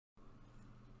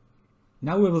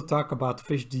Now we will talk about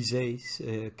fish disease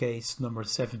case number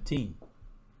 17,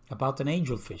 about an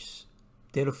angelfish,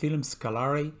 Pterophyllum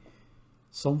scalare.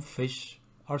 Some fish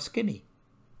are skinny,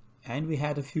 and we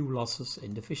had a few losses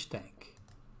in the fish tank.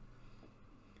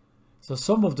 So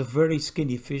some of the very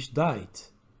skinny fish died,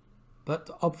 but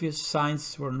obvious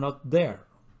signs were not there.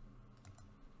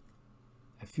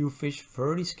 A few fish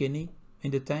very skinny in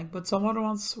the tank, but some other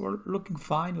ones were looking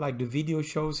fine, like the video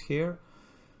shows here.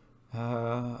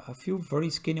 A few very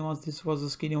skinny ones. This was a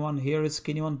skinny one, here is a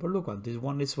skinny one, but look, this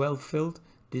one is well filled,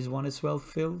 this one is well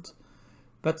filled.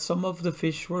 But some of the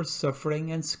fish were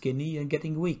suffering and skinny and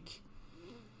getting weak.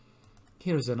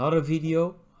 Here's another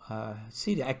video.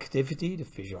 See the activity, the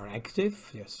fish are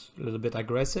active, yes, a little bit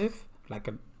aggressive, like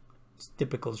a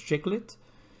typical cichlid.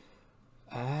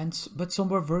 But some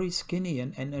were very skinny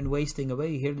and wasting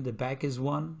away. Here in the back is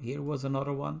one, here was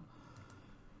another one.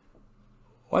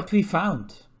 What we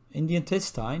found in the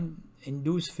intestine in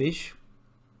those fish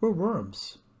were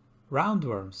worms,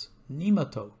 roundworms,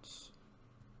 nematodes,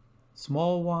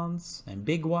 small ones and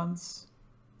big ones.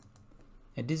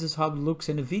 And this is how it looks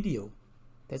in the video.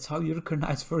 That's how you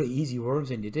recognize very easy worms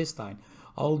in the intestine.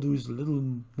 All those little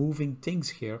moving things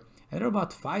here. And there are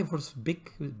about 5 or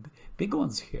big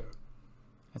ones here.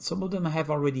 And some of them have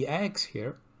already eggs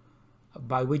here,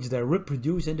 by which they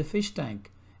reproduce in the fish tank.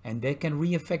 And they can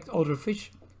reinfect other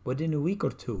fish within a week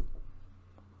or 2.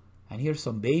 And here's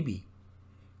some baby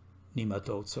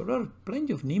nematodes. So there are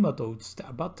plenty of nematodes,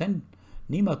 about 10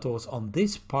 nematodes on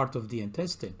this part of the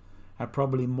intestine, and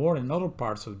probably more in other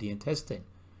parts of the intestine.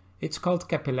 It's called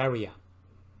capillaria.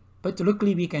 But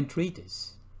luckily we can treat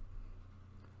this.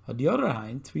 On the other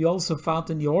hand, we also found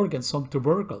in the organs some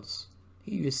tubercles.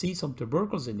 Here you see some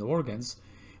tubercles in the organs,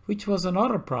 which was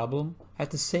another problem. At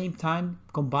the same time,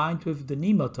 combined with the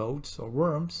nematodes or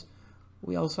worms,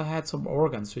 we also had some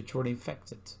organs which were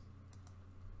infected.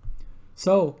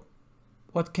 So,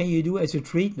 what can you do as a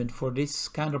treatment for this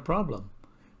kind of problem?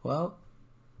 Well,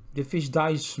 the fish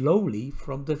dies slowly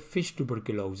from the fish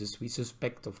tuberculosis. We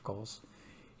suspect, of course,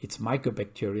 it's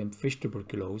Mycobacterium fish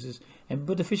tuberculosis,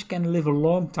 but the fish can live a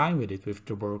long time with it, with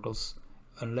tubercles,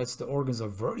 unless the organs are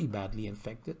very badly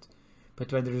infected.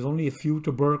 But when there is only a few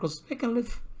tubercles, they can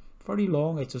live very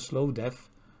long. It's a slow death,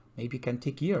 maybe can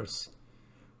take years.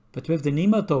 But with the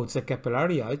nematodes, the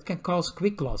capillaria, it can cause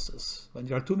quick losses. When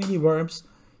there are too many worms,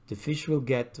 the fish will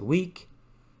get weak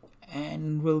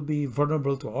and will be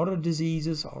vulnerable to other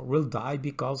diseases, or will die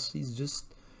because he's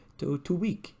just too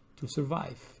weak to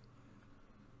survive.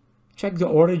 Check the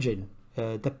origin.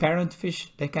 The parent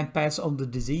fish, they can pass on the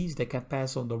disease, they can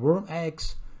pass on the worm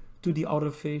eggs to the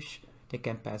other fish, they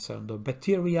can pass on the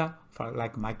bacteria,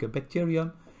 like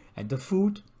Mycobacterium, and the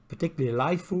food, particularly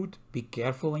live food. Be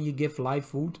careful when you give live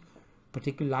food,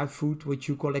 particularly live food which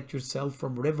you collect yourself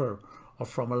from a river or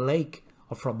from a lake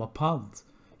or from a pond.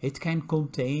 It can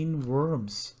contain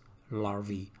worms,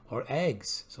 larvae or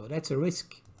eggs, so that's a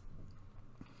risk.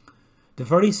 The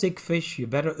very sick fish you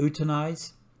better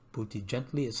euthanize, put it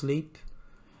gently asleep.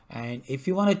 And if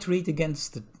you want to treat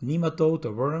against the nematode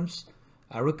or worms,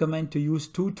 I recommend to use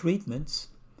 2 treatments.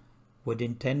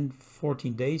 Within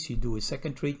 10-14 days you do a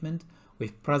second treatment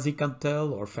with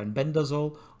praziquantel or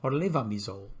fenbendazole or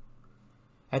levamisole.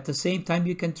 At the same time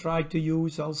you can try to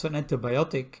use also an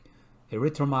antibiotic,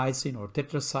 erythromycin or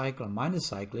tetracycline or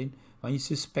minocycline, when you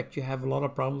suspect you have a lot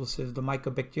of problems with the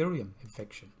Mycobacterium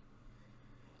infection.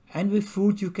 And with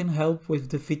food you can help with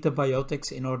the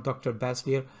phytobiotics in our Dr.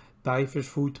 Bassleer Diverse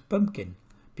Food Pumpkin,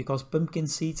 because pumpkin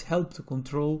seeds help to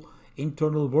control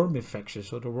internal worm infections,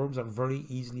 so the worms are very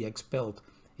easily expelled.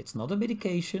 It's not a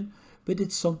medication, but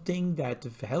it's something that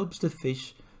helps the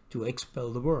fish to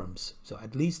expel the worms. So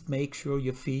at least make sure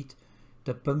you feed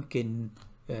the pumpkin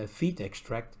feed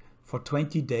extract for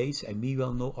 20 days, and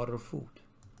meanwhile no other food.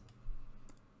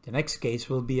 The next case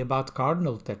will be about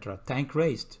cardinal tetra, tank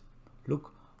raised.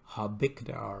 Look how big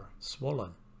they are,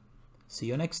 swollen. See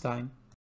you next time.